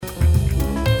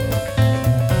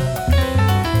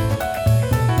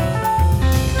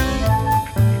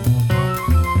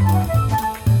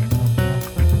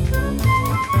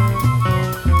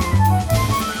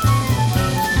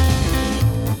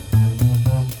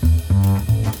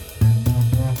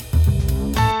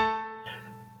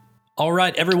All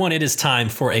right, everyone, it is time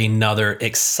for another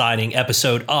exciting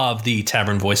episode of the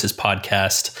Tavern Voices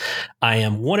podcast. I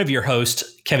am one of your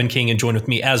hosts, Kevin King, and joined with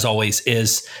me, as always,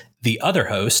 is the other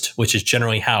host, which is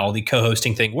generally how the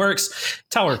co-hosting thing works,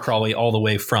 Tyler Crawley, all the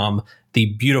way from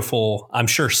the beautiful, I'm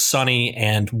sure sunny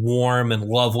and warm and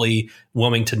lovely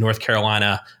Wilmington, North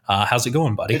Carolina. How's it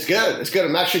going, buddy? It's good. It's good.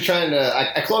 I'm actually trying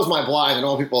to, I close my blind and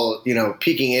all people,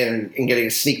 peeking in and getting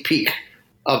a sneak peek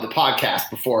of the podcast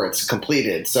before it's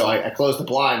completed. So I close the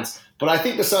blinds, but I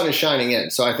think the sun is shining in.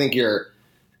 So I think your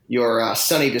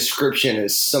sunny description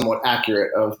is somewhat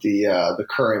accurate of the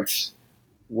current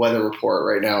weather report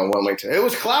right now in Wilmington. It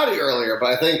was cloudy earlier,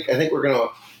 but I think we're gonna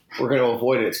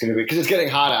avoid it. It's gonna be because it's getting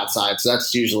hot outside. So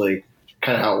that's usually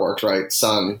kind of how it works, right?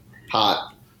 Sun,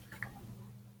 hot,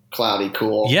 cloudy,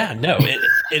 cool. Yeah, no,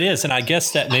 it is, and I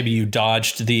guess that maybe you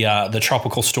dodged the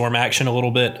tropical storm action a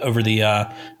little bit over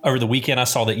the weekend. I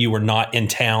saw that you were not in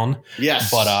town.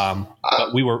 Yes,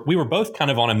 but we were both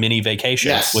kind of on a mini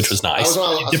vacation, yes, which was nice. I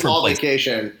was on a small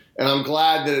vacation, and I'm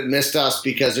glad that it missed us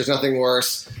because there's nothing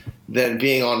worse than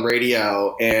being on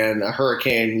radio and a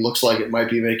hurricane looks like it might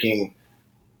be making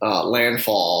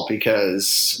landfall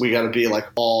because we got to be like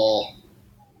all,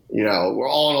 we're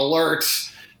all on alert.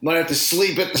 Might have to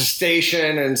sleep at the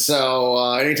station, and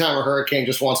so anytime a hurricane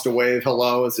just wants to wave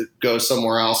hello as it goes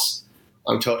somewhere else,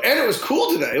 I'm told. And it was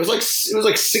cool today. It was like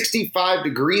 65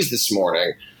 degrees this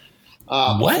morning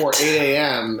before 8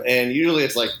 a.m. And usually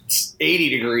it's like 80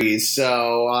 degrees.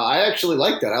 So I actually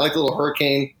like that. I like the little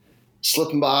hurricane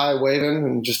slipping by, waving,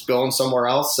 and just going somewhere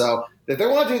else. So if they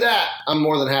want to do that, I'm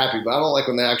more than happy. But I don't like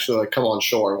when they actually come on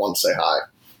shore and want to say hi.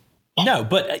 No,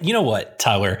 but you know what,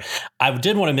 Tyler? I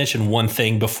did want to mention one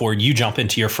thing before you jump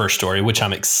into your first story, which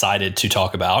I'm excited to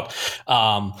talk about.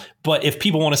 But if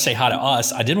people want to say hi to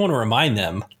us, I did want to remind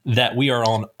them that we are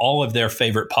on all of their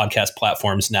favorite podcast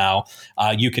platforms now.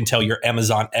 You can tell your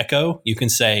Amazon Echo. You can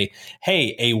say,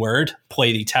 hey, A-word,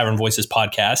 play the Tavern Voices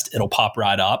podcast. It'll pop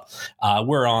right up.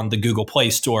 We're on the Google Play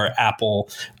Store, Apple,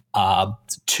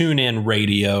 TuneIn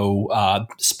Radio,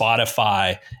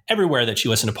 Spotify, everywhere that you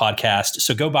listen to podcasts.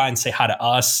 So go by and say hi to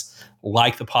us,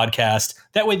 like the podcast.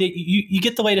 That way that you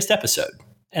get the latest episode.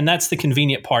 And that's the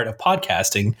convenient part of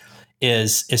podcasting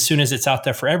is as soon as it's out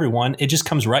there for everyone, it just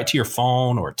comes right to your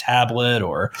phone or tablet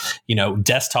or,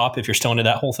 desktop. If you're still into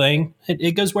that whole thing,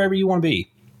 it goes wherever you want to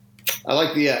be. I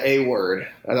like the A-word.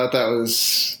 I thought that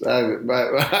was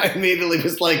I immediately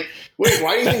was like, wait,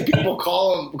 why do you think people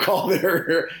call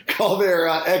their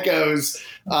echoes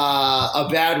a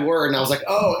bad word? And I was like,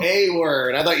 oh,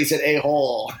 A-word. I thought you said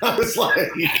a-hole. I was like,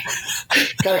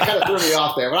 kind of threw me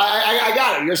off there. But I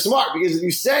got it. You're smart because if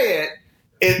you say it,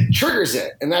 it triggers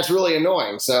it, and that's really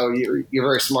annoying. So you're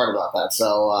very smart about that.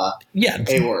 So yeah,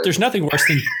 A-word. There's nothing worse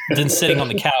than sitting on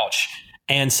the couch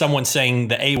and someone saying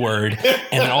the A word,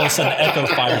 and then all of a sudden the echo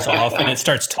fires off and it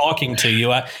starts talking to you.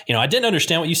 I didn't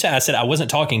understand what you said. I said I wasn't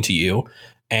talking to you,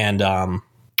 and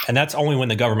that's only when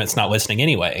the government's not listening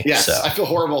anyway. Yes, so. I feel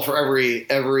horrible for every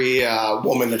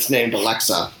woman that's named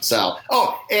Alexa. So,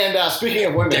 and speaking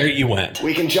of women, there you went.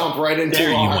 We can jump right into.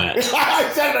 There you went.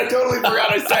 I said it. I totally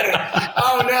forgot I said it.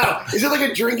 Oh no! Is it like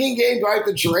a drinking game? Do I have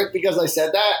to drink because I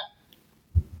said that?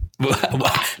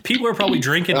 People are probably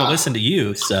drinking to listen to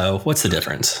you, so what's the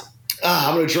difference?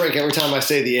 I'm going to drink every time I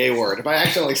say the A word. If I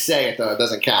accidentally say it, though, it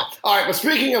doesn't count. All right, but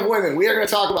speaking of women, we are going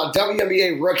to talk about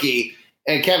WNBA rookie.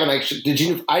 And Kevin, I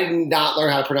did not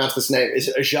learn how to pronounce this name. Is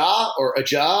it Aja or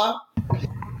Aja?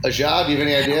 Aja, do you have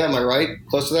any idea? Am I right?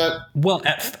 Close to that? Well,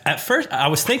 at first, I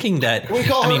was thinking that. Can we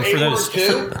call her A word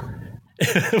too?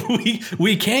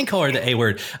 we can call her the A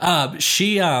word.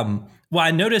 Well,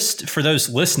 I noticed for those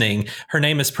listening, her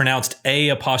name is pronounced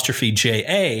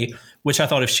A''J-A, which I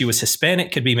thought if she was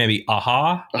Hispanic could be maybe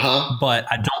Aha, but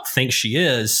I don't think she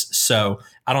is. So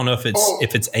I don't know if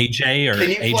it's AJ or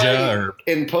Aja or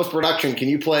in post production. Can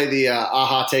you play the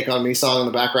Aha Take on Me song in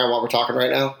the background while we're talking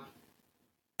right now?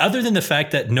 Other than the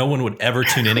fact that no one would ever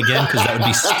tune in again because that would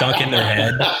be stuck in their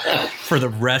head for the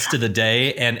rest of the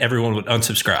day and everyone would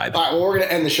unsubscribe. All right, well, we're going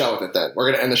to end the show with it then.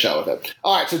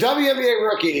 All right, so WNBA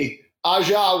rookie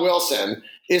Aja Wilson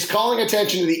is calling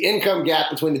attention to the income gap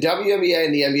between the WNBA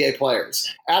and the NBA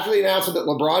players. After the announcement that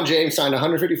LeBron James signed a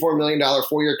 $154 million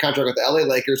four-year contract with the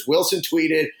LA Lakers, Wilson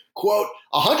tweeted, quote,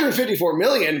 $154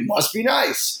 million must be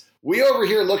nice. We over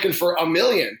here looking for $1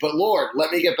 million, but Lord,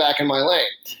 let me get back in my lane.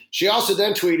 She also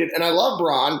then tweeted, and I love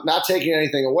Bron, not taking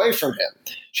anything away from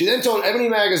him. She then told Ebony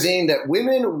Magazine that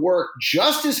women work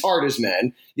just as hard as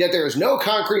men, yet there is no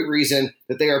concrete reason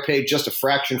that they are paid just a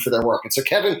fraction for their work. And so,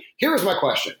 Kevin, here is my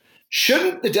question.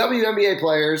 Shouldn't the WNBA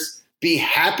players be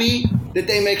happy that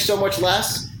they make so much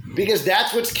less? because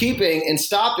that's what's keeping and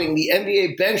stopping the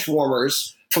NBA bench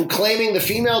warmers from claiming the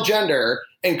female gender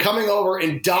and coming over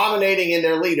and dominating in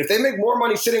their league. If they make more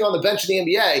money sitting on the bench in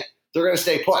the NBA, they're going to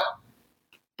stay put.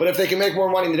 But if they can make more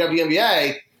money in the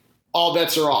WNBA, all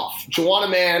bets are off. Joanna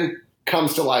Mann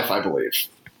comes to life, I believe.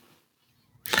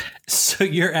 So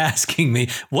you're asking me,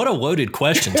 what a loaded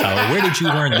question, Tyler. Where did you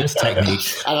learn this technique?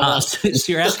 So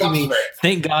you're asking me,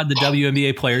 thank God the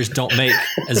WNBA players don't make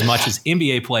as much as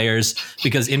NBA players,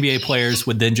 because NBA players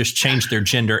would then just change their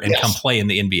gender and come play in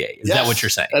the NBA. Is that what you're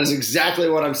saying? That is exactly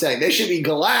what I'm saying. They should be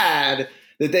glad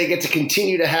that they get to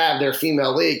continue to have their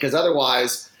female league, because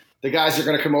otherwise the guys are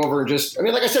going to come over and just – I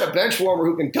mean, like I said, a bench warmer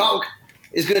who can dunk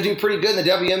is going to do pretty good in the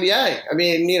WNBA. I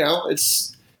mean, you know,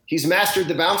 he's mastered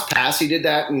the bounce pass. He did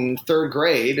that in third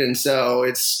grade, and so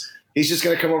he's just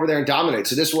going to come over there and dominate.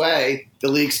 So this way, the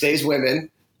league stays women,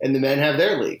 and the men have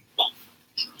their league.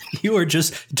 You are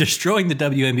just destroying the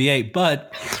WNBA,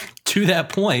 but to that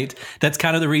point, that's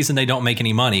kind of the reason they don't make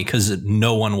any money, because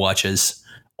no one watches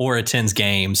or attends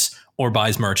games or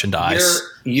buys merchandise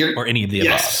or any of the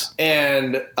above.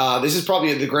 And this is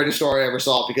probably the greatest story I ever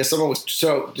saw, because someone was –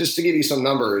 so just to give you some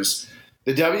numbers,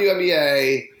 the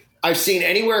WNBA – I've seen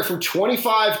anywhere from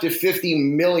 25 to 50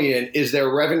 million is their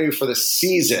revenue for the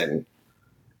season.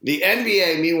 The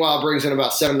NBA, meanwhile, brings in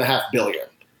about $7.5 billion.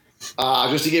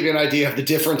 Just to give you an idea of the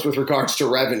difference with regards to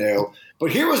revenue. But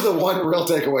here was the one real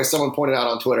takeaway someone pointed out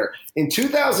on Twitter. In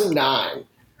 2009,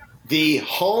 the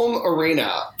home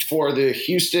arena for the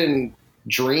Houston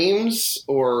Dreams,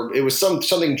 or it was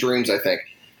something Dreams, I think,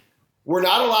 were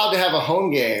not allowed to have a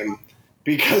home game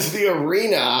because the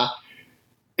arena,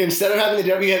 instead of having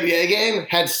the WNBA game,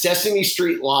 had Sesame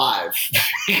Street Live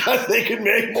because they could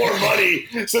make more money.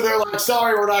 So they're like,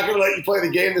 sorry, we're not going to let you play the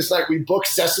game this night. We booked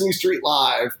Sesame Street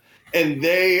Live, and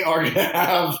they are going to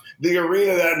have the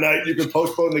arena that night. You can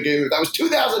postpone the game. That was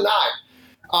 2009.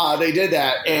 They did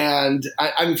that. And,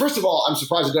 I mean, first of all, I'm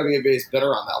surprised the WNBA is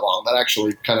better on that long. That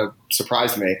actually kind of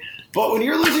surprised me. But when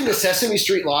you're losing to Sesame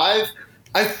Street Live,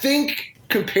 I think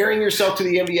comparing yourself to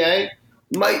the NBA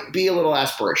might be a little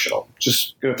aspirational.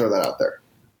 Just going to throw that out there.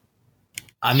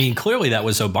 I mean, clearly that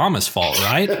was Obama's fault,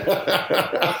 right?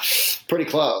 Pretty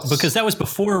close. Because that was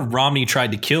before Romney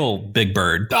tried to kill Big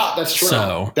Bird. Oh, that's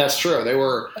true. That's true. They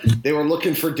were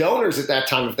looking for donors at that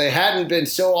time. If they hadn't been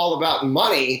so all about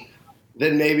money,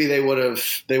 then maybe they would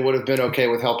have been okay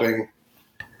with helping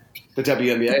the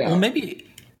WNBA out. Well,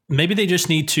 maybe they just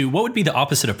need to, what would be the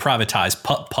opposite of privatize?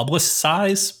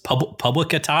 Publicitize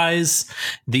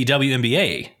the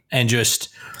WNBA and just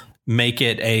make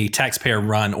it a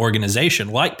taxpayer-run organization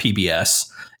like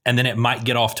PBS, and then it might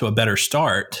get off to a better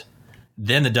start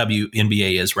than the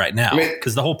WNBA is right now.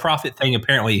 Because the whole profit thing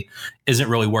apparently isn't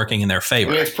really working in their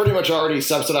favor. I mean, it's pretty much already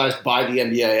subsidized by the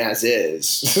NBA as is.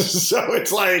 So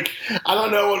it's like, I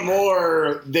don't know what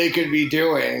more they could be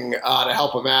doing to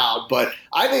help them out. But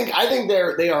I think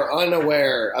they are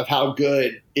unaware of how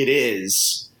good it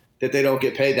is that they don't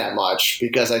get paid that much,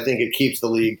 because I think it keeps the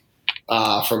league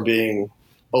from being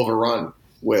overrun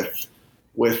with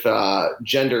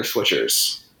gender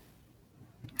switchers.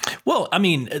 Well, I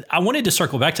mean, I wanted to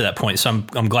circle back to that point, so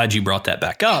I'm glad you brought that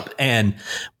back up. And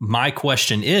my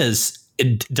question is,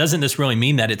 doesn't this really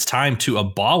mean that it's time to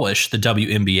abolish the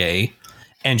WNBA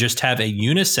and just have a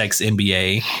unisex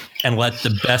NBA and let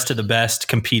the best of the best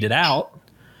compete it out?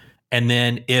 And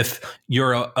then if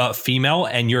you're a female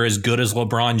and you're as good as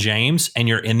LeBron James and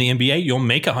you're in the NBA, you'll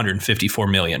make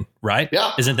 $154 million, right?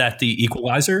 Yeah. Isn't that the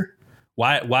equalizer?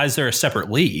 Why is there a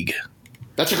separate league?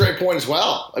 That's a great point as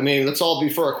well. I mean, let's all be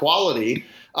for equality.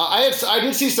 I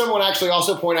did see someone actually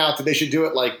also point out that they should do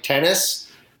it like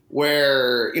tennis,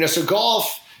 where, so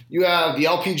golf, you have the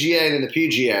LPGA and then the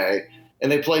PGA,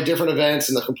 and they play different events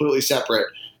and they're completely separate.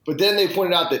 But then they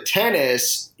pointed out that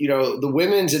tennis, the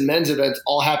women's and men's events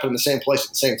all happen in the same place at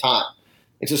the same time.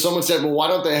 And so someone said, well, why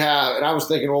don't they have – and I was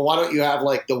thinking, well, why don't you have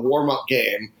like the warm-up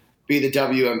game be the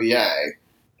WNBA,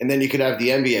 and then you could have the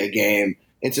NBA game.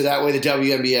 And so that way the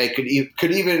WNBA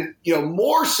could even,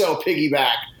 more so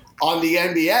piggyback on the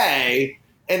NBA,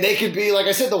 and they could be, like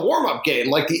I said, the warm-up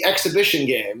game, like the exhibition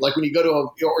game, like when you go to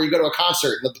a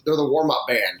concert, they're the warm-up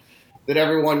band that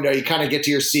everyone, you kind of get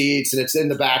to your seats and it's in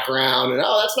the background, and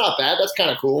that's not bad, that's kind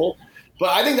of cool. But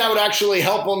I think that would actually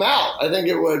help them out. I think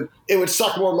it would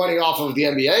suck more money off of the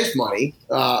NBA's money,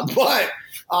 but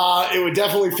it would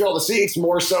definitely fill the seats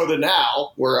more so than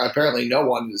now, where apparently no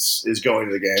one is going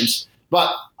to the games.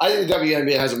 But I think the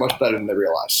WNBA has it much better than they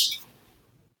realize.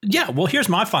 Yeah, well, here's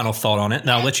my final thought on it, and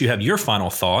I'll let you have your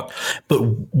final thought. But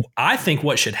I think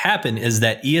what should happen is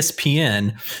that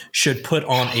ESPN should put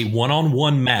on a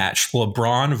one-on-one match,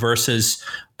 LeBron versus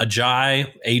Aha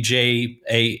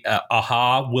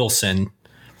Wilson,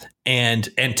 and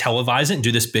televise it and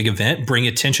do this big event, bring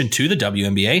attention to the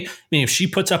WNBA. I mean, if she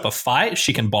puts up a fight,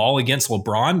 she can ball against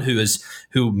LeBron,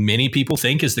 who many people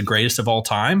think is the greatest of all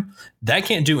time. That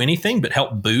can't do anything but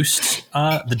help boost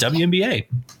the WNBA.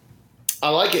 I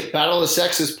like it. Battle of the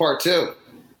Sexes Part 2.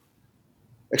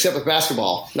 Except with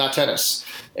basketball, not tennis.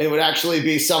 And it would actually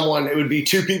be it would be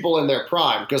two people in their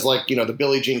prime. Because, the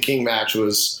Billie Jean King match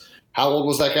was, how old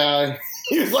was that guy?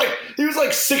 He was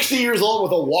like 60 years old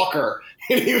with a walker.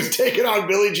 And he was taking on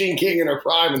Billie Jean King in her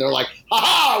prime. And they're like,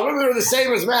 ha-ha, women are the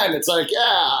same as men. It's like,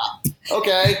 yeah,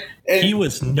 okay. And he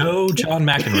was no John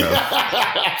McEnroe.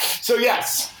 So,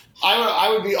 yes, I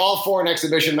would be all for an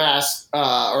exhibition match.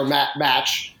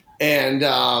 And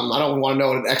I don't want to know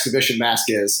what an exhibition mask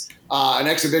is. An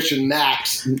exhibition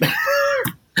match.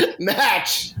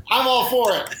 I'm all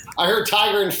for it. I heard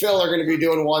Tiger and Phil are going to be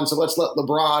doing one, so let's let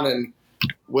LeBron and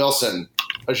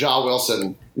Aja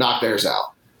Wilson, knock theirs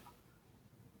out.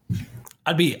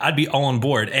 I'd be all on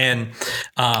board, and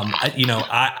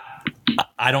I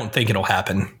don't think it'll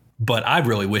happen, but I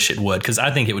really wish it would, because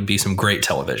I think it would be some great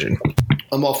television.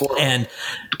 I'm all for it. And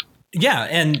yeah,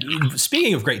 and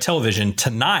speaking of great television,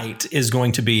 tonight is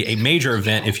going to be a major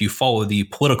event if you follow the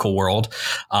political world,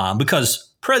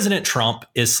 because President Trump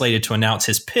is slated to announce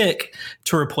his pick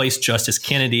to replace Justice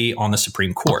Kennedy on the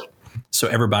Supreme Court. So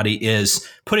everybody is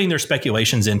putting their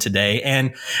speculations in today,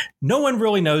 and no one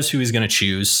really knows who he's going to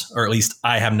choose, or at least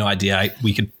I have no idea.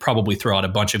 We could probably throw out a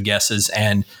bunch of guesses,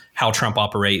 and how Trump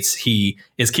operates, he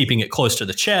is keeping it close to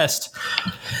the chest.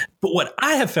 But what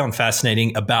I have found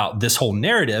fascinating about this whole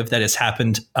narrative that has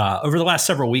happened over the last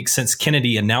several weeks since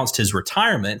Kennedy announced his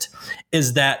retirement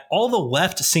is that all the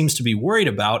left seems to be worried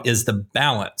about is the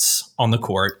balance on the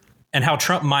court, and how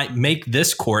Trump might make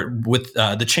this court with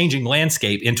the changing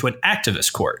landscape into an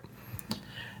activist court.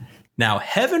 Now,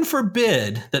 heaven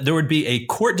forbid that there would be a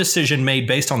court decision made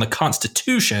based on the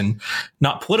Constitution,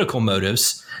 not political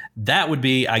motives. That would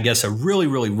be, I guess, a really,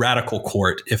 really radical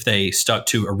court if they stuck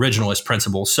to originalist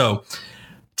principles. So,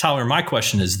 Tyler, my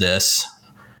question is this.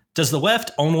 Does the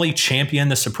left only champion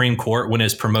the Supreme Court when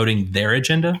it's promoting their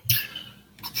agenda?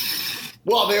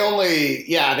 Well, they only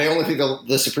think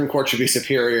the Supreme Court should be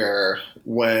superior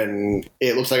when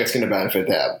it looks like it's going to benefit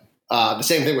them. The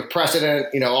same thing with precedent.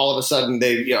 All of a sudden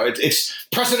it's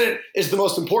precedent is the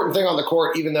most important thing on the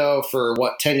court, even though for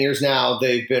 10 years now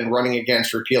they've been running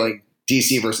against repealing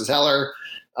DC versus Heller,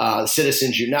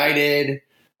 Citizens United,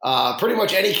 pretty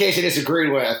much any case they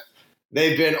disagreed with.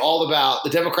 They've been all about, the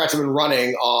Democrats have been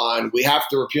running on, we have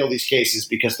to repeal these cases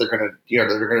because they're going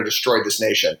to destroy this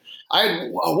nation.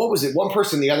 One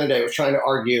person the other day was trying to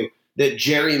argue that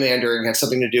gerrymandering had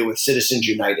something to do with Citizens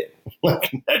United. I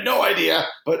had no idea,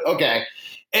 but okay.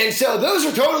 And so those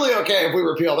are totally okay if we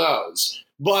repeal those.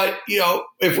 But,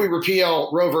 if we repeal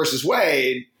Roe versus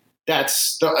Wade, what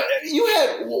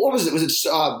was it? Was it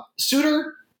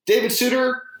Souter? David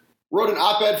Souter wrote an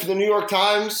op-ed for the New York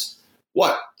Times,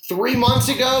 3 months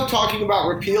ago, talking about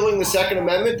repealing the Second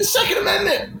Amendment? The Second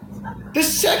Amendment,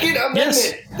 yes.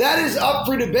 That is up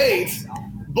for debate.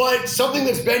 But something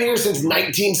that's been here since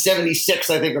 1976,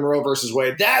 I think, in Roe versus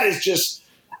Wade,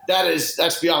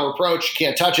 that's beyond reproach. You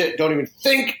can't touch it. Don't even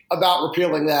think about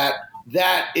repealing that.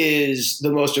 That is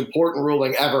the most important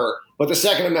ruling ever. But the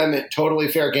Second Amendment, totally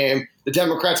fair game. The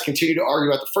Democrats continue to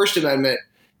argue about the First Amendment,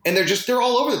 and they're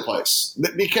all over the place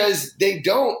because they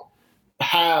don't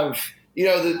have,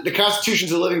 the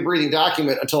Constitution's a living, breathing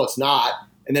document until it's not,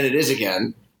 and then it is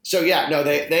again. So yeah, no,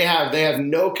 they have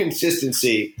no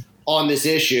consistency on this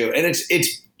issue, and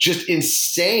it's just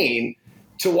insane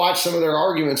to watch some of their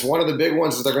arguments. One of the big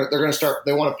ones is they're going to start.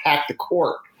 They want to pack the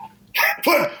court.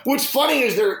 But what's funny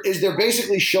is they're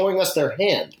basically showing us their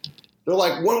hand. They're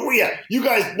like, you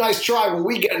guys, nice try. When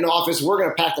we get in office, we're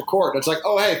going to pack the court. And it's like,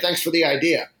 oh, hey, thanks for the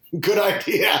idea. Good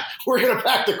idea. We're going to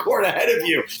pack the court ahead of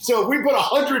you. So if we put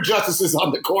 100 justices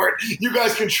on the court, you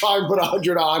guys can try and put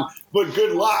 100 on. But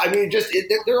good luck. I mean,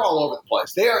 they're all over the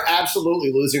place. They are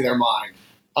absolutely losing their mind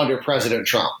under President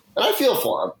Trump. And I feel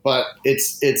for him, but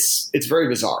it's very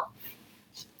bizarre.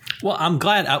 Well, I'm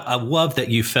glad. I love that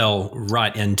you fell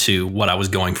right into what I was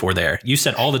going for there. You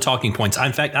said all the talking points.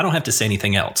 In fact, I don't have to say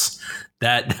anything else.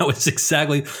 That was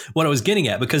exactly what I was getting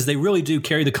at, because they really do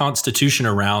carry the Constitution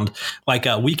around like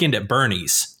a Weekend at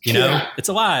Bernie's. Yeah. It's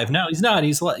alive. No, he's not.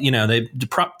 They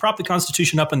prop the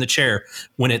Constitution up in the chair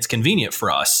when it's convenient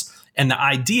for us. And the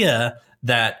idea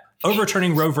that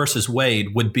overturning Roe versus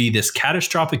Wade would be this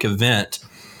catastrophic event,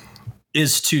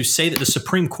 is to say that the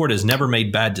Supreme Court has never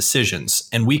made bad decisions.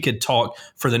 And we could talk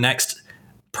for the next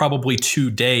probably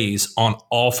 2 days on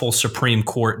awful Supreme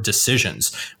Court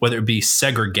decisions, whether it be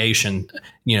segregation,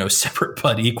 separate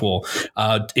but equal,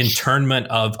 internment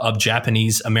of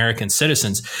Japanese American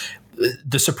citizens.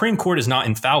 The Supreme Court is not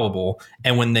infallible.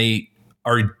 And when they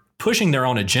are pushing their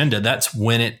own agenda, that's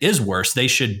when it is worse. They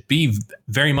should be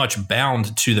very much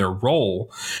bound to their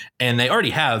role. And they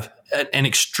already have an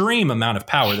extreme amount of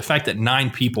power. The fact that 9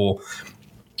 people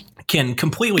can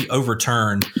completely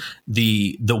overturn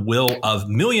the will of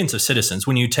millions of citizens.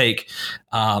 When you take,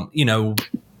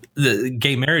 the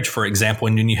gay marriage, for example,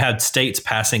 and when you had states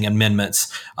passing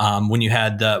amendments, when you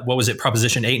had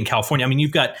Proposition 8 in California, I mean,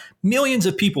 you've got millions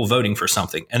of people voting for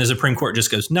something, and the Supreme Court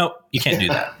just goes, no, you can't do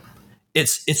that.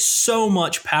 It's so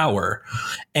much power,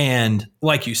 and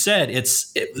like you said,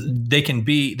 they can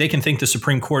think the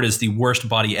Supreme Court is the worst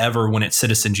body ever when it's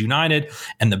Citizens United,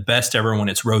 and the best ever when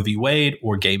it's Roe v. Wade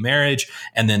or gay marriage,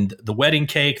 and then the wedding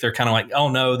cake. They're kind of like, oh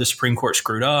no, the Supreme Court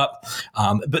screwed up,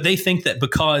 but they think that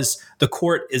because the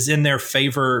court is in their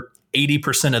favor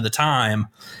 80% of the time,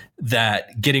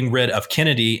 that getting rid of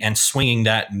Kennedy and swinging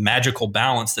that magical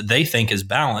balance that they think is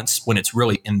balanced when it's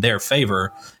really in their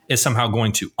favor is somehow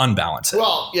going to unbalance it.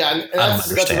 Well, yeah, and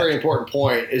that's a very important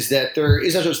point, is that there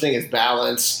is no such thing as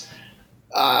balance.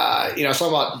 Talking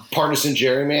about partisan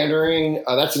gerrymandering,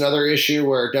 that's another issue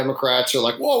where Democrats are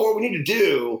like, whoa, what we need to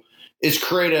do is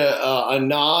create a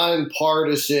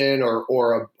nonpartisan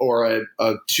or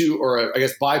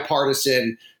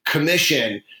bipartisan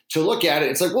commission to look at it.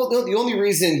 It's like, well, no, the only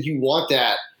reason you want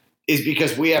that is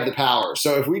because we have the power.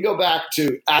 So if we go back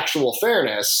to actual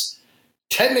fairness,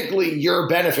 technically you're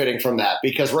benefiting from that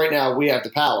because right now we have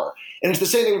the power. And it's the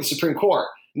same thing with the Supreme Court.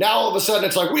 Now all of a sudden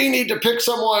it's like, we need to pick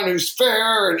someone who's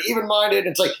fair and even-minded.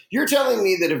 It's like, you're telling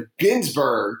me that if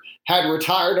Ginsburg had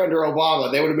retired under Obama,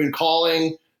 they would have been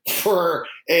calling for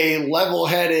a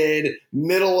level-headed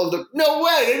no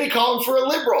way, they'd be calling for a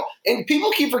liberal. And people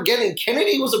keep forgetting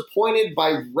Kennedy was appointed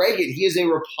by Reagan. He is a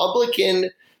Republican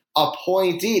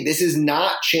appointee. This is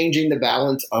not changing the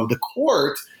balance of the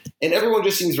court, and everyone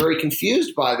just seems very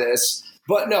confused by this.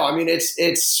 But no, I mean,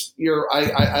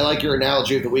 I like your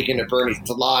analogy of the weekend at Bernie's.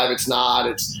 It's alive, it's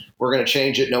not, we're going to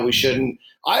change it, no we shouldn't.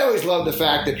 I always love the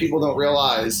fact that people don't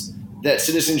realize that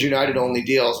Citizens United only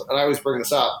deals, and I always bring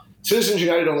this up, Citizens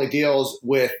United only deals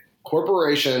with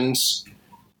corporations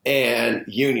and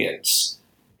unions.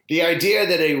 The idea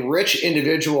that a rich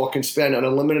individual can spend an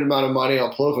unlimited amount of money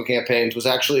on political campaigns was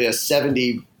actually a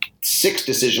 76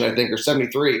 decision, I think, or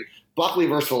 73, Buckley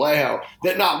versus Vallejo,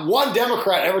 that not one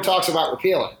Democrat ever talks about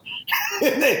repealing.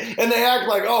 and they act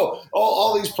like,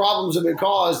 all these problems have been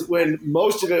caused when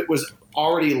most of it was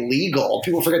already legal.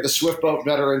 People forget the Swift Boat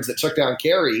veterans that took down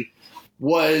Kerry.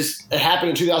 It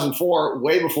happened in 2004,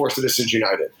 way before Citizens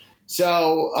United.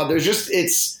 So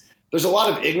there's a lot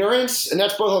of ignorance, and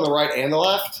that's both on the right and the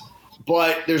left,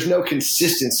 but there's no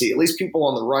consistency. At least people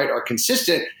on the right are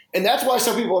consistent, and that's why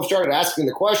some people have started asking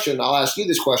the question. I'll ask you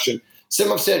this question. Some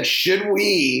have said, should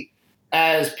we,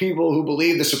 as people who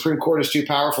believe the Supreme Court is too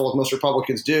powerful, as most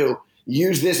Republicans do,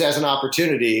 use this as an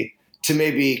opportunity to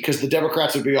maybe, because the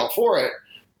Democrats would be all for it,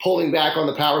 pulling back on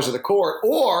the powers of the court,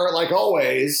 or, like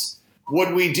always,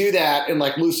 would we do that and,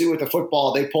 like Lucy with the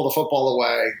football, they pull the football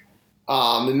away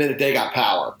the minute they got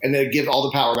power, and then give all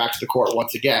the power back to the court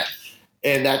once again?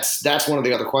 And that's one of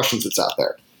the other questions that's out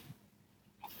there.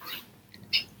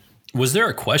 Was there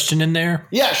a question in there?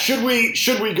 Yeah, should we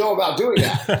go about doing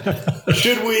that?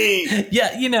 Should we?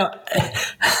 Yeah,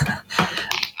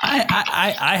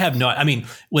 I have no. I mean,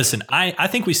 listen, I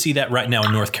think we see that right now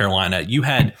in North Carolina. You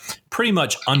had pretty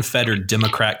much unfettered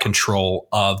Democrat control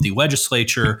of the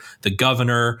legislature, the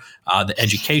governor, the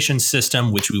education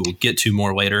system, which we will get to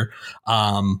more later.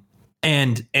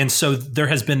 And so there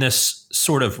has been this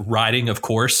sort of riding, of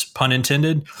course, pun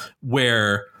intended,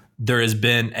 where there has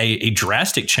been a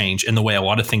drastic change in the way a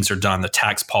lot of things are done, the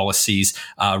tax policies,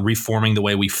 reforming the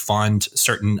way we fund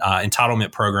certain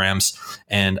entitlement programs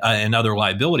and other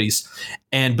liabilities.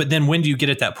 But then when do you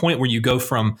get at that point where you go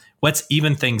from let's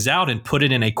even things out and put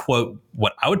it in a quote,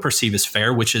 what I would perceive as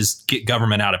fair, which is get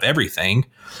government out of everything,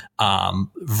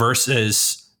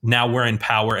 versus now we're in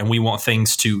power and we want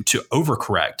things to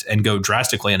overcorrect and go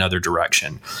drastically another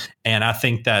direction. And I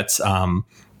think that's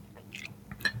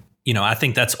I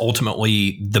think that's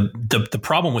ultimately the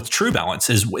problem with true balance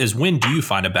is when do you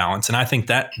find a balance? And I think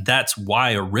that's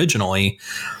why originally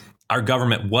our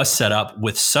government was set up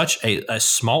with such a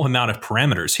small amount of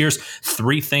parameters. Here's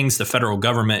 3 things the federal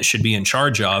government should be in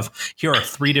charge of. Here are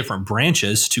 3 different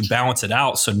branches to balance it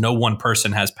out so no one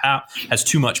person has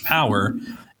too much power,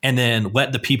 and then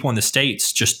let the people in the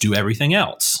states just do everything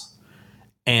else.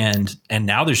 And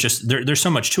now there's so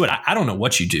much to it. I don't know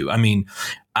what you do. I mean,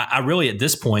 I really at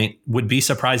this point would be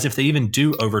surprised if they even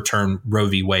do overturn Roe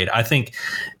v. Wade. I think,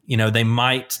 they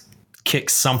might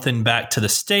kick something back to the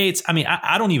states. I mean,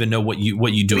 I don't even know what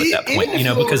you do at that point,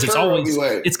 because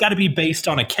it's got to be based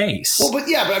on a case. Well, but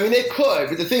I mean, they could.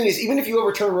 But the thing is, even if you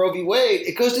overturn Roe v. Wade,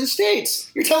 it goes to the states.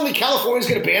 You're telling me California's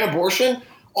going to ban abortion?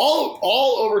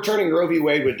 All overturning Roe v.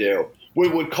 Wade would do would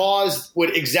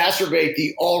exacerbate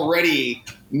the already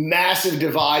massive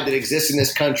divide that exists in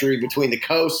this country between the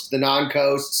coasts, the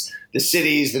non-coasts, the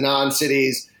cities, the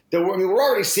non-cities. We're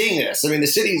already seeing this. I mean, the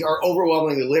cities are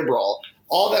overwhelmingly liberal.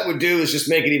 All that would do is just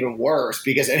make it even worse,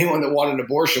 because anyone that wanted an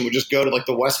abortion would just go to like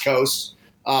the West Coast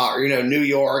or New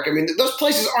York. I mean, those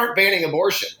places aren't banning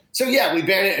abortion. So we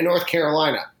ban it in North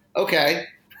Carolina. Okay.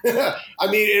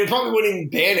 I mean, it probably wouldn't even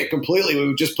ban it completely. We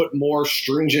would just put more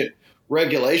stringent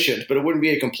regulations, but it wouldn't be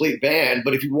a complete ban.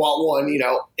 But if you want one,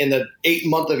 in the 8th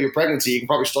month of your pregnancy, you can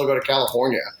probably still go to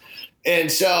California.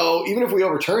 And so even if we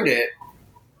overturned it,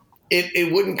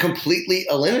 it wouldn't completely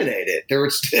eliminate it.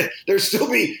 There'd still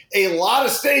be a lot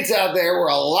of states out there where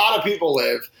a lot of people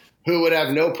live who would have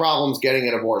no problems getting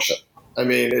an abortion. I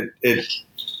mean, it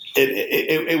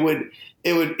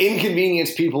would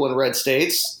inconvenience people in red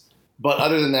states, but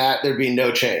other than that, there'd be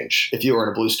no change if you were in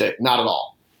a blue state. Not at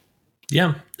all.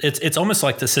 Yeah, it's almost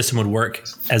like the system would work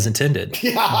as intended.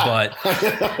 Yeah. But,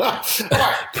 but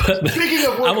speaking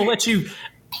of, I will let you.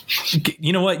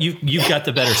 You know what? You've got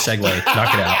the better segue.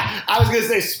 Knock it out. I was going to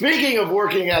say, speaking of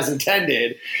working as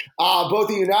intended, both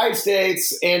the United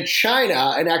States and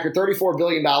China enacted $34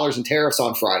 billion in tariffs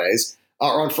on Friday.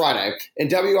 And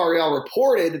WRAL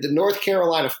reported that the North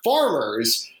Carolina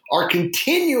farmers are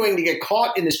continuing to get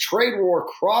caught in this trade war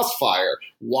crossfire.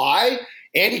 Why?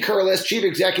 Andy Curlis, chief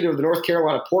executive of the North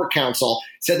Carolina Pork Council,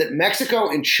 said that Mexico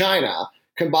and China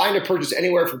combined to purchase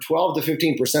anywhere from 12 to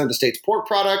 15% of the state's pork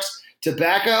products.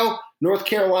 Tobacco, North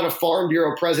Carolina Farm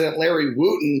Bureau President Larry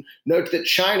Wooten notes that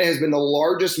China has been the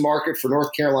largest market for North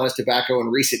Carolina's tobacco in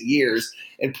recent years,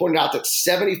 and pointed out that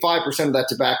 75% of that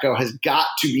tobacco has got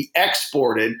to be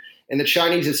exported, and the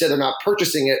Chinese have said they're not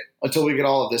purchasing it until we get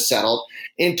all of this settled.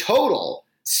 In total,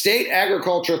 State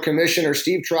Agricultural Commissioner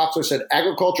Steve Troxler said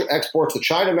agriculture exports to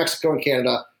China, Mexico, and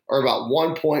Canada are about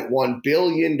 $1.1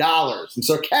 billion. And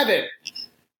so, Kevin,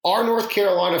 are North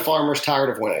Carolina farmers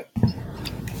tired of winning?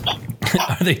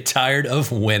 Are they tired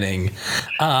of winning?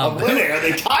 Are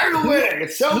they tired of winning?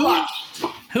 It's so much.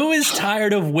 Who is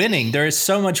tired of winning? There is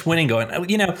so much winning going.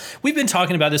 We've been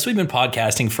talking about this. We've been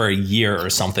podcasting for a year or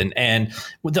something. And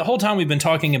the whole time we've been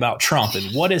talking about Trump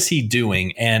and what is he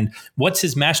doing and what's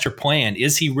his master plan?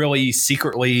 Is he really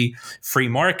secretly free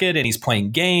market and he's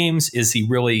playing games? Is he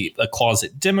really a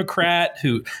closet Democrat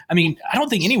I don't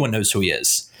think anyone knows who he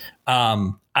is.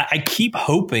 I keep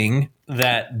hoping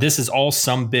that this is all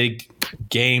some big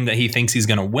game that he thinks he's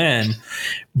going to win,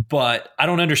 but I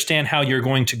don't understand how you're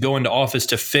going to go into office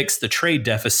to fix the trade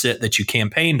deficit that you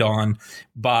campaigned on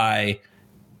by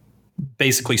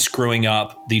basically screwing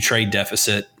up the trade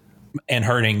deficit and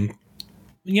hurting,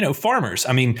 farmers.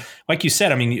 I mean, like you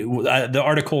said, the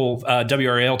article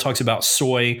WRAL talks about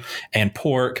soy and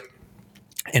pork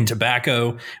and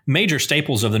tobacco, major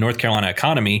staples of the North Carolina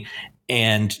economy.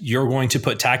 And you're going to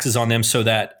put taxes on them so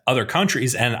that other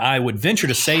countries, and I would venture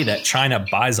to say that China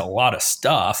buys a lot of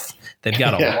stuff. They've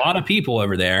got a lot of people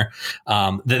over there.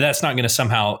 That's not going to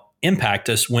somehow impact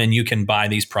us when you can buy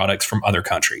these products from other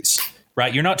countries,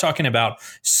 right? You're not talking about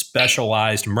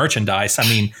specialized merchandise. I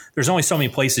mean, there's only so many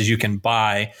places you can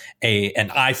buy an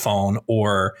iPhone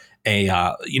or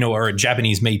or a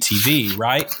Japanese made TV,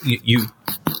 right?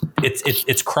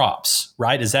 It's crops,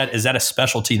 right? Is that a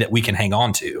specialty that we can hang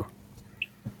on to?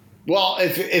 Well,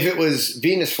 if it was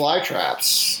Venus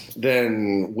flytraps,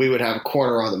 then we would have a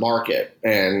corner on the market,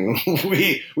 and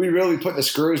we really put the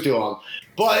screws to them.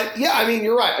 But yeah,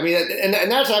 you're right.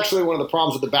 And that's actually one of the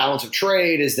problems with the balance of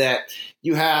trade is that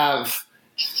usually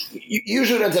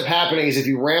what ends up happening is if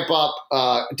you ramp up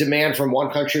demand from one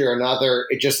country or another,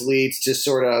 it just leads to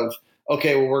sort of,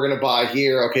 okay, well, we're going to buy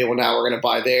here. Okay, well, now we're going to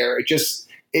buy there. It just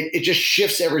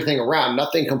shifts everything around.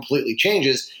 Nothing completely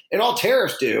changes. And all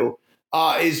tariffs do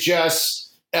as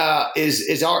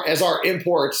our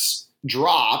imports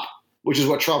drop, which is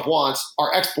what Trump wants,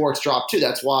 our exports drop too.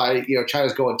 That's why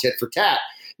China's going tit for tat.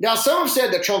 Now, some have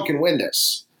said that Trump can win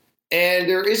this, and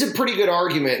there is a pretty good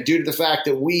argument due to the fact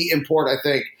that we import, I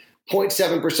think,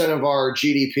 0.7% of our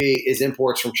GDP is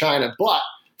imports from China, but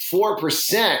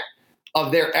 4%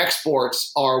 of their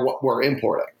exports are what we're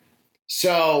importing.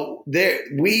 So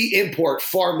we import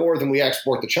far more than we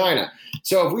export to China.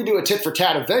 So if we do a tit for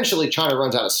tat, eventually China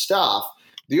runs out of stuff.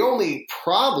 The only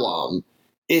problem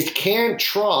is, can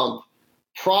Trump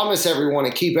promise everyone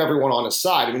and keep everyone on his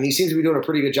side? I mean, he seems to be doing a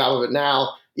pretty good job of it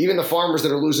now. Even the farmers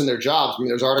that are losing their jobs, I mean,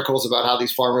 there's articles about how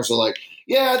these farmers are like,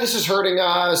 yeah, this is hurting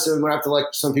us, and we're going to have to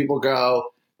let some people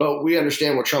go, but we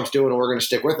understand what Trump's doing and we're going to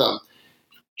stick with them.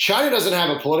 China doesn't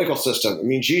have a political system. I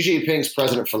mean, Xi Jinping's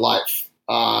president for life.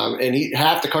 And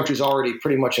half the country's already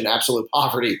pretty much in absolute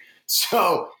poverty.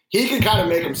 So he can kind of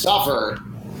make them suffer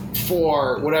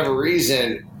for whatever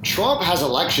reason. Trump has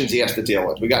elections he has to deal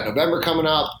with. We got November coming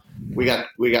up. We got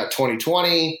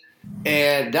 2020.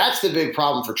 And that's the big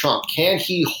problem for Trump. Can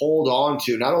he hold on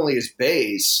to not only his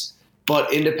base,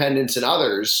 but independents and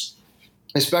others,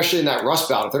 especially in that Rust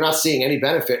Belt? If they're not seeing any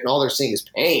benefit and all they're seeing is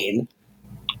pain,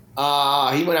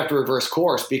 he might have to reverse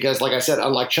course because, like I said,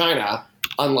 unlike China,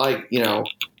 unlike,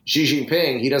 Xi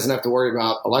Jinping, he doesn't have to worry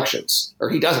about elections,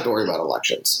 or he doesn't have to worry about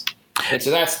elections. And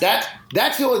so that's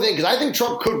the only thing, because I think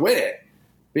Trump could win it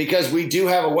because we do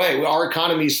have a way. Our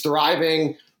economy is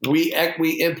thriving. We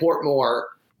import more,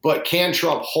 but can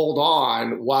Trump hold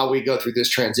on while we go through this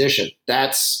transition?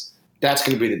 That's going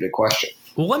to be the big question.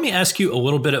 Well, let me ask you a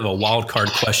little bit of a wild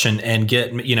card question and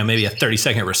get, maybe a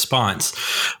 30-second response.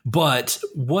 But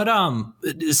what,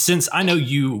 since I know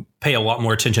you pay a lot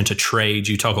more attention to trade,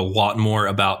 you talk a lot more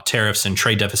about tariffs and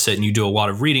trade deficit, and you do a lot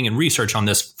of reading and research on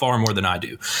this far more than I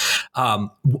do.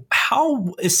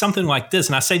 How is something like this?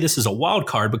 And I say this is a wild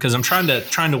card because I'm trying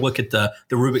to look at the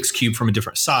Rubik's Cube from a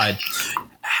different side.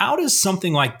 How does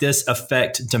something like this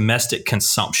affect domestic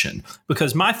consumption?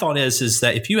 Because my thought is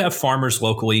that if you have farmers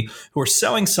locally who are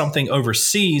selling something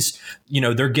overseas,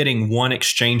 they're getting one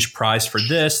exchange price for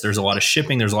this. There's a lot of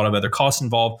shipping. There's a lot of other costs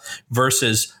involved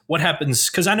versus what happens.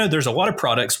 Because I know there's a lot of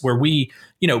products where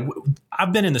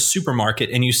I've been in the supermarket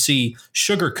and you see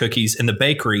sugar cookies in the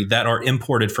bakery that are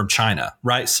imported from China,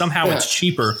 right? Somehow It's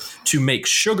cheaper to make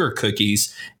sugar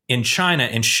cookies in China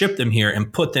and ship them here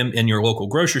and put them in your local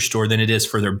grocery store than it is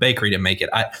for their bakery to make it.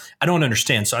 I don't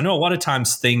understand. So I know a lot of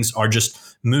times things are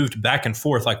just moved back and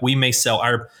forth. Like we may sell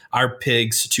our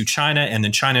pigs to China and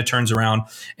then China turns around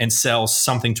and sells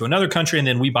something to another country. And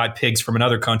then we buy pigs from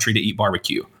another country to eat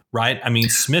barbecue. Right. I mean,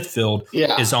 Smithfield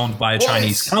is owned by a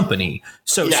Chinese company.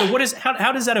 So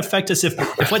how does that affect us if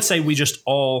let's say we just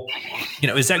all,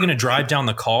 is that going to drive down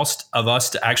the cost of us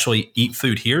to actually eat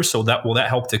food here? So will that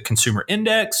help the consumer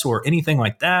index or anything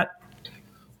like that?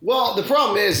 Well, the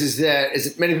problem is that,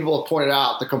 as many people have pointed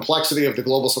out, the complexity of the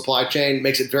global supply chain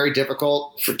makes it very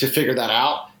difficult to figure that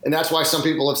out. And that's why some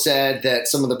people have said that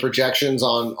some of the projections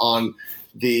on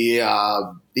the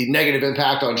negative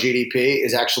impact on GDP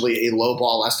is actually a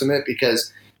lowball estimate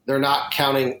because they're not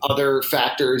counting other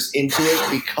factors into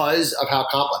it because of how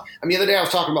complex. I mean, the other day I was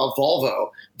talking about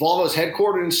Volvo. Volvo's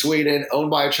headquartered in Sweden, owned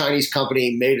by a Chinese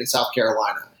company, made in South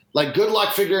Carolina. Like, good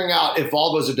luck figuring out if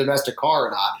Volvo's a domestic car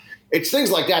or not. It's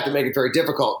things like that make it very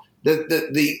difficult.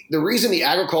 The reason the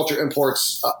agriculture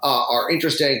imports are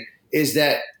interesting is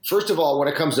that, first of all, when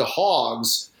it comes to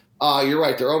hogs, you're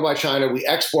right. They're owned by China. We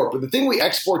export. But the thing we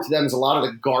export to them is a lot of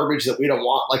the garbage that we don't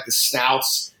want, like the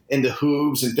snouts and the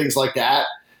hooves and things like that,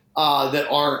 that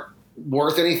aren't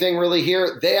worth anything really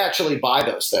here. They actually buy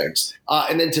those things.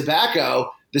 And then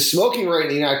tobacco, the smoking rate in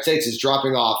the United States is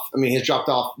dropping off. I mean, it's dropped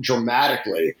off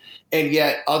dramatically. And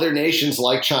yet other nations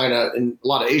like China and a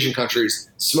lot of Asian countries,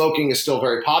 smoking is still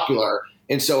very popular.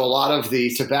 And so a lot of the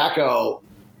tobacco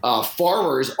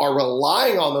farmers are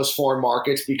relying on those foreign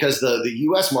markets because the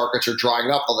U.S. markets are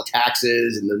drying up, all the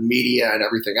taxes and the media and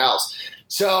everything else.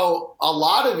 So a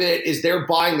lot of it is they're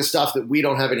buying the stuff that we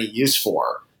don't have any use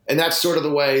for. And that's sort of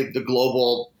the way the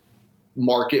global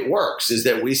market works, is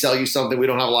that we sell you something we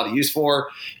don't have a lot of use for.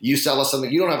 You sell us something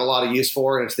you don't have a lot of use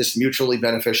for. And it's this mutually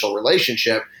beneficial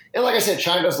relationship. And like I said,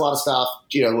 China does a lot of stuff,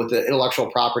 with the intellectual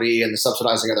property and the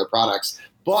subsidizing other products.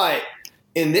 But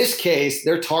in this case,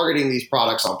 they're targeting these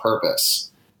products on purpose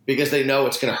because they know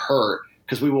it's going to hurt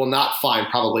because we will not find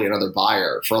probably another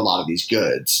buyer for a lot of these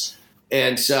goods.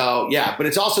 And so, but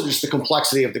it's also just the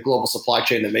complexity of the global supply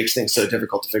chain that makes things so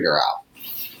difficult to figure out.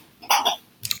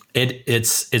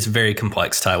 It's very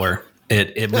complex, Tyler.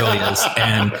 It really is.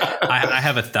 And I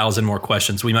have 1,000 more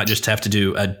questions. We might just have to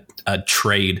do a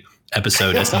trade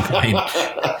episode at some point.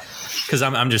 because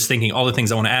I'm just thinking all the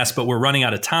things I want to ask, but we're running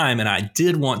out of time. And I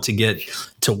did want to get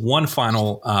to one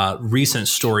final recent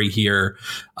story here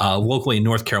locally in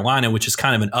North Carolina, which is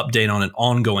kind of an update on an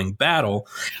ongoing battle.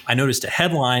 I noticed a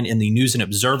headline in the News and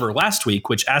Observer last week,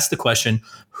 which asked the question,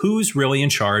 who's really in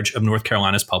charge of North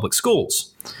Carolina's public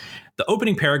schools? The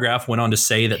opening paragraph went on to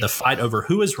say that the fight over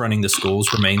who is running the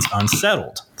schools remains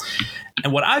unsettled.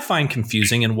 And what I find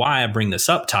confusing and why I bring this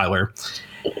up, Tyler,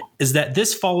 is that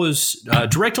this follows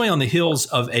directly on the heels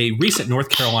of a recent North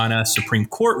Carolina Supreme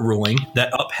Court ruling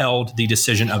that upheld the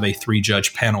decision of a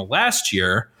 3-judge panel last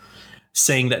year,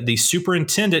 saying that the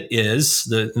superintendent this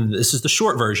is the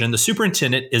short version, the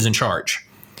superintendent is in charge.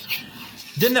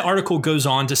 Then the article goes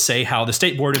on to say how the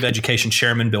State Board of Education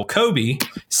Chairman Bill Cobey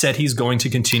said he's going to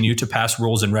continue to pass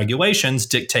rules and regulations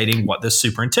dictating what the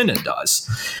superintendent does.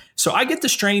 So I get the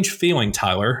strange feeling,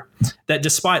 Tyler, that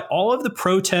despite all of the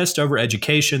protest over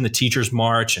education, the teachers'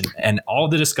 march, and all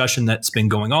the discussion that's been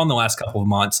going on the last couple of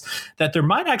months, that there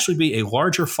might actually be a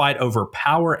larger fight over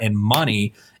power and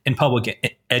money in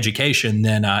public education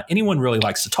than anyone really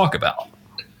likes to talk about.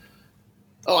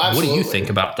 Oh, absolutely. What do you think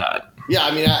about that? Yeah,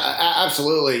 I mean,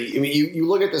 absolutely. I mean, you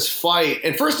look at this fight,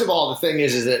 and first of all, the thing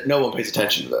is that no one pays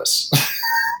attention to this.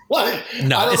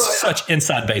 It's such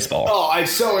inside baseball. Oh,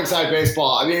 it's so inside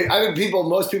baseball. I mean, I think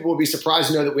most people would be surprised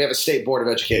to know that we have a state board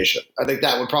of education. I think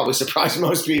that would probably surprise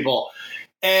most people.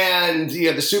 And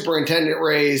the superintendent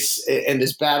race and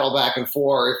this battle back and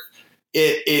forth,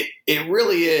 it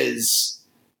really is,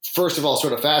 first of all,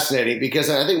 sort of fascinating, because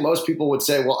I think most people would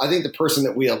say, well, I think the person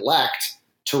that we elect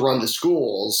to run the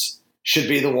schools should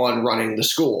be the one running the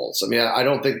schools. I mean, I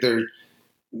don't think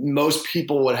most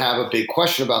people would have a big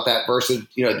question about that versus,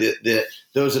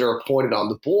 those that are appointed on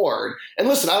the board. And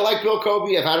listen, I like Bill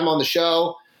Cobey. I've had him on the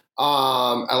show.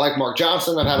 I like Mark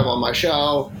Johnson. I've had him on my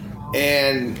show.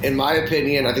 And in my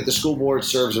opinion, I think the school board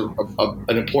serves an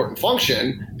important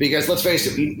function, because let's face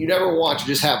it, you never want to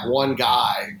just have one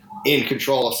guy in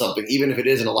control of something, even if it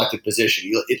is an elected position.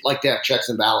 You'd like to have checks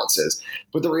and balances.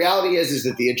 But the reality is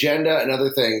that the agenda and other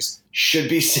things should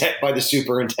be set by the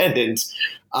superintendent.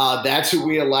 That's who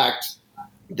we elect.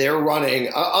 They're running.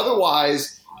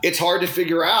 Otherwise, it's hard to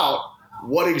figure out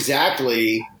what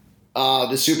exactly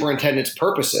the superintendent's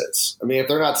purpose is. I mean, if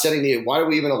they're not setting why are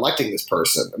we even electing this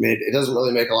person? I mean, it doesn't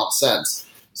really make a lot of sense.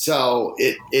 So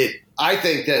I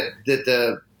think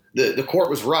that the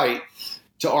court was right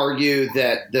to argue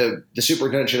that the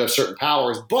superintendent should have certain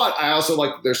powers, but I also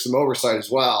like that there's some oversight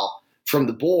as well from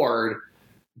the board.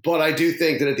 But I do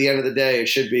think that at the end of the day, it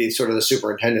should be sort of the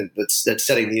superintendent that's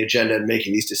setting the agenda and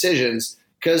making these decisions.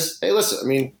 Because, hey, listen, I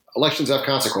mean, elections have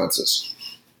consequences.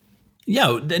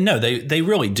 Yeah, no, they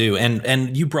really do.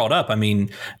 And you brought up, I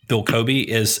mean, Bill Cobey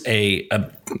is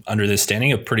under this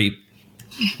standing, a pretty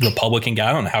Republican guy.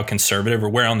 I don't know how conservative or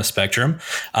where on the spectrum,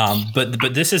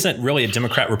 but this isn't really a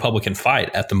Democrat-Republican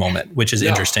fight at the moment, which is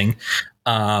interesting.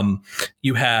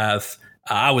 You have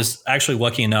I was actually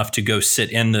lucky enough to go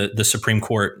sit in the Supreme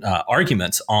Court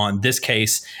arguments on this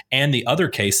case and the other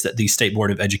case that the State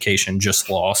Board of Education just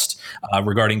lost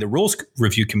regarding the Rules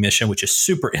Review Commission, which is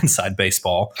super inside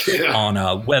baseball,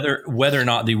 on whether or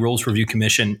not the Rules Review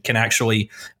Commission can actually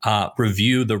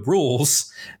review the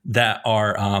rules that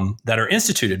are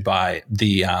instituted by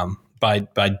the by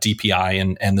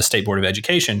DPI and the State Board of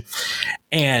Education.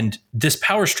 And this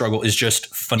power struggle is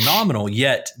just phenomenal,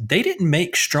 yet they didn't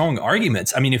make strong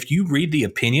arguments. I mean, if you read the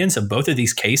opinions of both of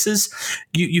these cases,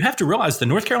 you have to realize the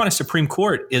North Carolina Supreme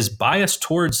Court is biased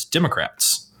towards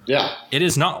Democrats. Yeah, it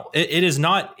is not. It is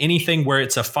not anything where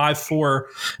it's a 5-4,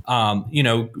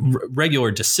 regular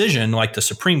decision like the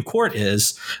Supreme Court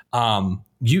is.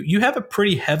 You have a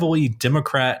pretty heavily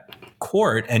Democrat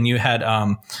court, and you had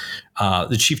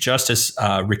the Chief Justice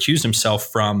recused himself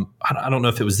from, I don't know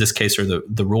if it was this case or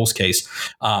the rules case.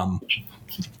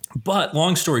 But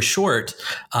long story short,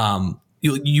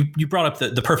 you brought up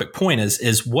the perfect point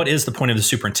is what is the point of the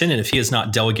superintendent if he has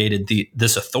not delegated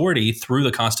this authority through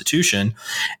the Constitution?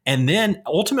 And then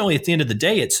ultimately at the end of the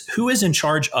day, it's who is in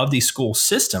charge of the school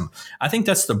system? I think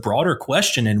that's the broader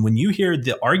question. And when you hear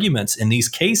the arguments in these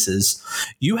cases,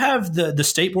 you have the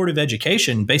State Board of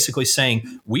Education basically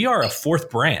saying we are a fourth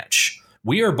branch.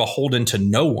 We are beholden to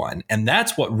no one. And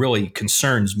that's what really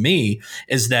concerns me,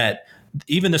 is that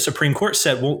even the Supreme Court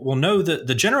said, well, no,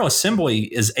 the General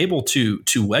Assembly is able to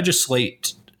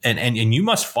legislate and you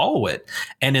must follow it.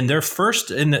 And in their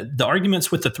the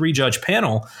arguments with the 3-judge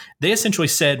panel, they essentially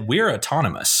said we're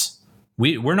autonomous.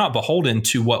 We're not beholden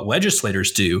to what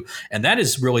legislators do. And that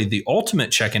is really the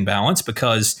ultimate check and balance,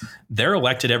 because they're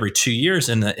elected every 2 years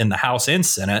in the House and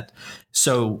Senate.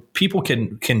 So people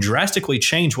can drastically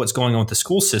change what's going on with the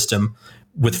school system,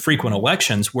 with frequent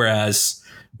elections. Whereas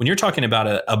when you're talking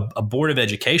about a board of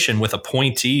education with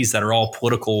appointees that are all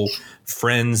political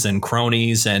friends and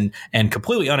cronies and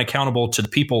completely unaccountable to the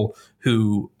people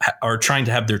who are trying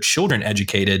to have their children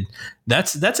educated,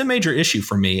 that's a major issue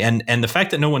for me. And the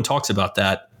fact that no one talks about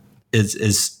that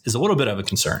is a little bit of a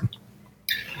concern.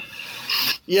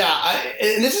 Yeah,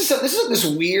 and this is this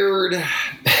weird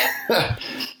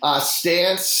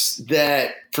stance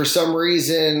that for some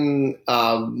reason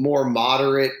more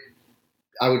moderate,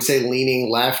 I would say leaning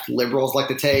left liberals like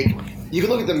to take. You can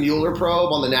look at the Mueller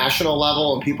probe on the national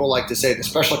level, and people like to say the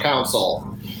special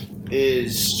counsel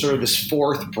is sort of this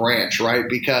fourth branch, right?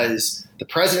 Because the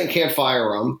president can't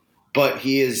fire him, but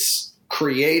he is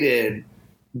created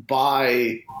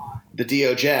by the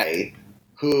DOJ,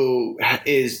 who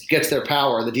gets their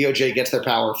power. The DOJ gets their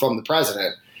power from the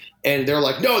president, and they're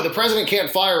like, no, the president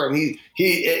can't fire him.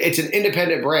 It's an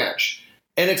independent branch,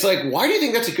 and it's like, why do you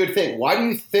think that's a good thing? Why do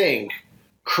you think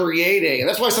creating? And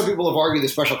that's why some people have argued the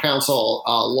special counsel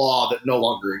law that no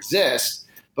longer exists,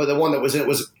 but the one that was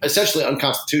essentially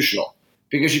unconstitutional,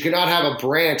 because you cannot have a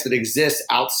branch that exists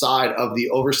outside of the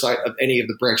oversight of any of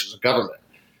the branches of government.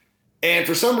 And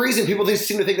for some reason, people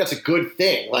seem to think that's a good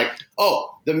thing. Like,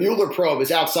 oh, the Mueller probe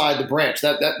is outside the branch.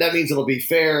 That means it'll be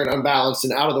fair and unbalanced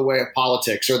and out of the way of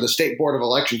politics, or the State Board of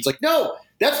Elections. It's like, no,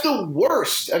 that's the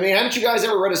worst. I mean, haven't you guys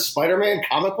ever read a Spider-Man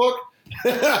comic book?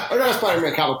 Or not a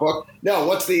Spider-Man comic book. No,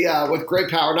 what's the with great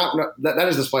power? That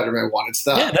is the Spider-Man one. It's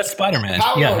the that's Spider-Man.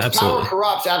 Power Absolutely.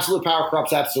 corrupts. Absolute power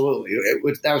corrupts. Absolutely.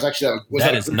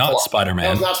 That is not Spider-Man.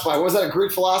 That was not Spider-Man. Was that a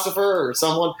Greek philosopher or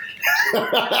someone? One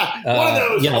of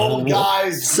those old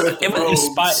guys. It was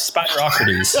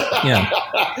Spiderocrates. Yeah.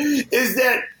 Is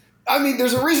that? I mean,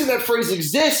 there's a reason that phrase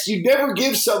exists. You never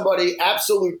give somebody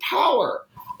absolute power.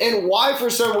 And why,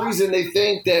 for some reason, they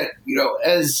think that,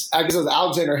 as I guess it was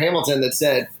Alexander Hamilton that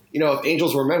said, if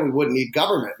angels were men, we wouldn't need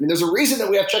government. I mean, there's a reason that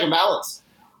we have check and balance.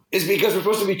 Is because we're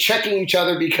supposed to be checking each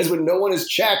other, because when no one is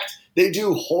checked, they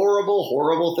do horrible,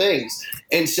 horrible things.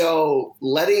 And so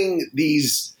letting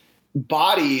these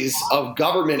bodies of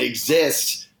government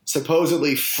exist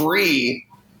supposedly free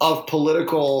of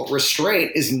political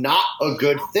restraint is not a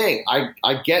good thing.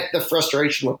 I get the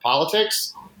frustration with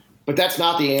politics, but that's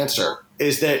not the answer.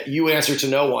 Is that you answer to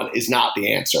no one is not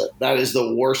the answer. That is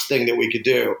the worst thing that we could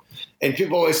do. And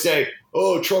people always say,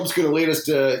 oh, Trump's going to lead us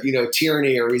to,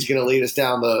 tyranny, or he's going to lead us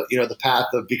down the path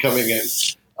of becoming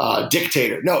a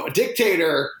dictator. No, a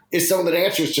dictator is someone that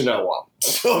answers to no one.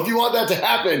 So if you want that to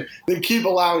happen, then keep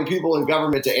allowing people in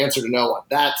government to answer to no one.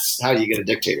 That's how you get a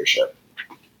dictatorship.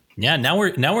 Yeah, now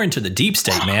we're into the deep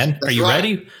state, man. Are you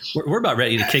ready? We're about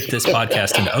ready to kick this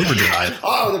podcast into overdrive.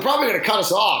 Oh, they're probably going to cut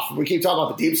us off if we keep talking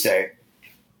about the deep state.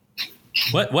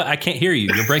 What? I can't hear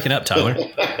you. You're breaking up, Tyler.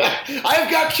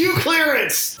 I've got Q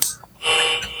clearance.